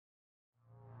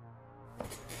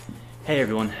Hey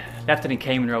everyone, Lieutenant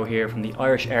Cayman Rowe here from the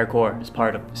Irish Air Corps as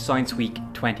part of Science Week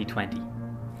 2020.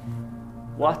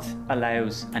 What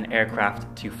allows an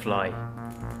aircraft to fly?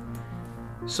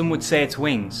 Some would say it's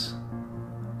wings.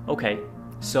 Okay,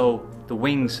 so the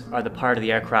wings are the part of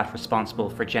the aircraft responsible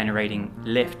for generating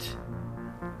lift.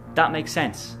 That makes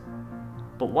sense.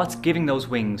 But what's giving those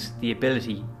wings the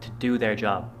ability to do their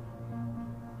job?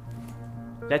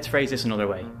 Let's phrase this another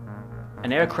way.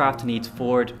 An aircraft needs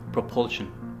forward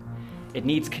propulsion. It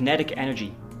needs kinetic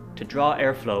energy to draw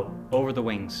airflow over the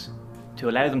wings to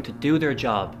allow them to do their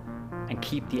job and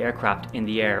keep the aircraft in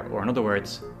the air, or in other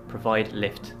words, provide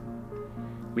lift.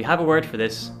 We have a word for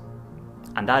this,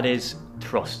 and that is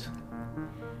thrust.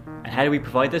 And how do we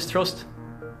provide this thrust?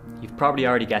 You've probably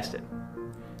already guessed it.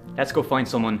 Let's go find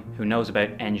someone who knows about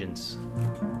engines.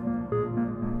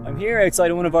 I'm here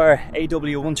outside one of our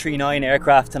AW139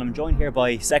 aircraft, and I'm joined here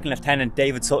by Second Lieutenant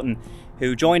David Sutton,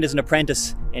 who joined as an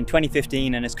apprentice in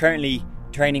 2015 and is currently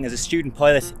training as a student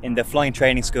pilot in the flying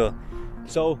training school.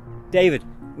 So, David,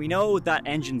 we know that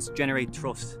engines generate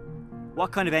thrust.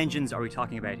 What kind of engines are we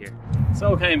talking about here?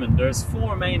 So Cayman, there's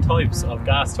 4 main types of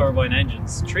gas turbine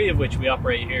engines, 3 of which we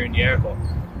operate here in the Air Corps.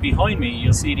 Behind me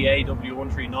you'll see the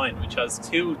AW139, which has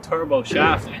 2 turbo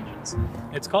shaft engines.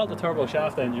 It's called the turbo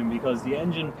shaft engine because the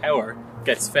engine power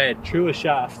gets fed through a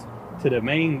shaft to the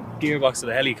main gearbox of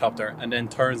the helicopter and then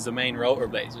turns the main rotor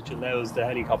blades, which allows the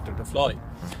helicopter to fly.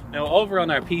 Now over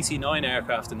on our PC-9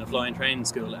 aircraft in the flying training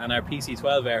school and our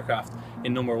PC-12 aircraft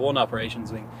in number 1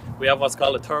 operations wing, we have what's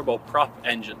called a turboprop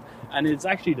engine. And it's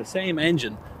actually the same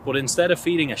engine, but instead of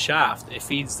feeding a shaft, it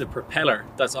feeds the propeller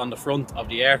that's on the front of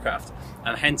the aircraft,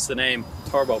 and hence the name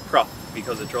turboprop,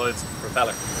 because it drives the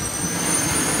propeller.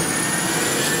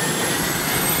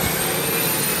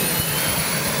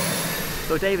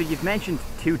 So David, you've mentioned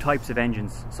 2 types of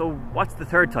engines, so what's the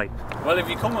 3rd type? Well, if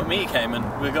you come with me,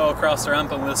 Cayman, we'll go across the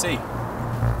ramp and we'll see.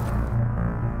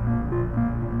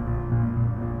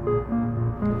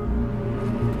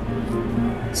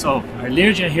 So, our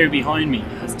Learjet here behind me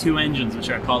has 2 engines which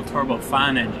are called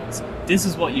turbofan engines. This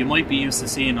is what you might be used to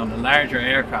seeing on the larger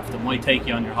aircraft that might take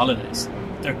you on your holidays.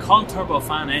 They're called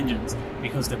turbofan engines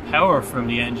because the power from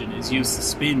the engine is used to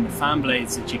spin the fan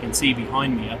blades that you can see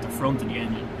behind me at the front of the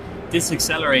engine. This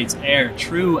accelerates air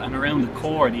through and around the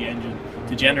core of the engine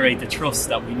to generate the thrust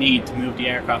that we need to move the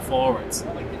aircraft forwards.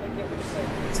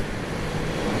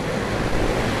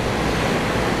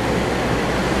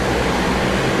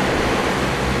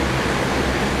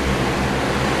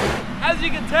 As you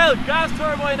can tell, gas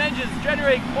turbine engines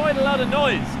generate quite a lot of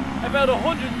noise, about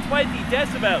 120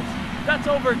 decibels. That's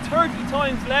over 30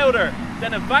 times louder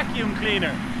than a vacuum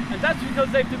cleaner. And that's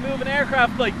because they have to move an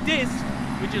aircraft like this,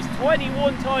 which is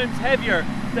 21 times heavier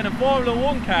than a Formula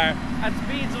 1 car, at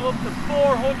speeds of up to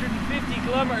 450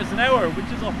 kilometers an hour,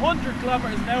 which is 100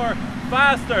 kilometers an hour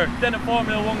faster than a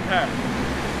Formula 1 car.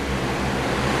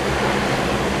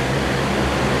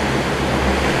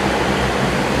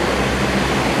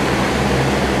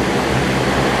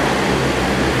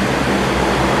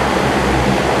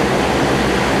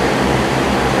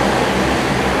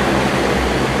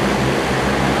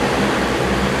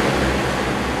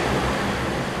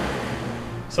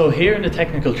 So here in the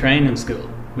technical training school,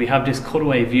 we have this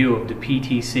cutaway view of the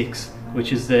PT6,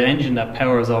 which is the engine that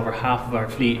powers over half of our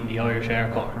fleet in the Irish Air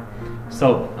Corps.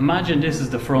 So imagine this is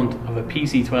the front of a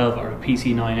PC-12 or a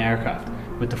PC-9 aircraft,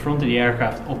 with the front of the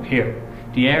aircraft up here.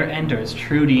 The air enters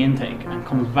through the intake and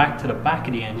comes back to the back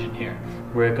of the engine here,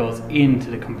 where it goes into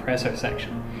the compressor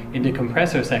section. In the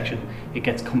compressor section, it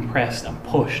gets compressed and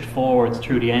pushed forwards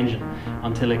through the engine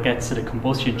until it gets to the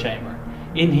combustion chamber.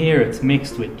 In here it's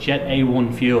mixed with Jet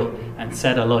A1 fuel and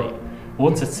set alight.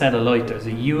 Once it's set alight, there's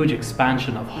a huge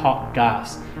expansion of hot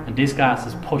gas, and this gas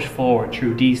is pushed forward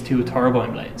through these 2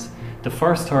 turbine blades. The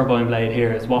first turbine blade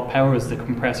here is what powers the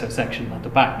compressor section at the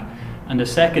back, and the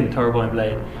second turbine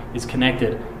blade is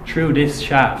connected through this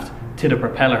shaft to the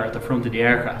propeller at the front of the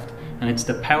aircraft, and it's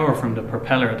the power from the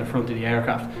propeller at the front of the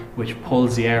aircraft which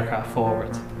pulls the aircraft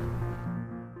forward.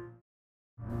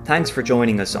 Thanks for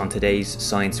joining us on today's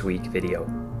Science Week video.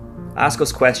 Ask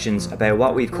us questions about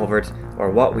what we've covered or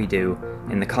what we do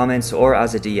in the comments or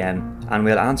as a DM, and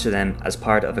we'll answer them as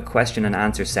part of a question and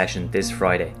answer session this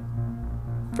Friday.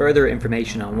 Further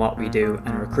information on what we do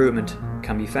and recruitment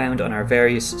can be found on our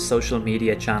various social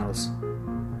media channels.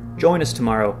 Join us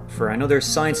tomorrow for another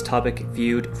science topic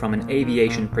viewed from an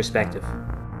aviation perspective.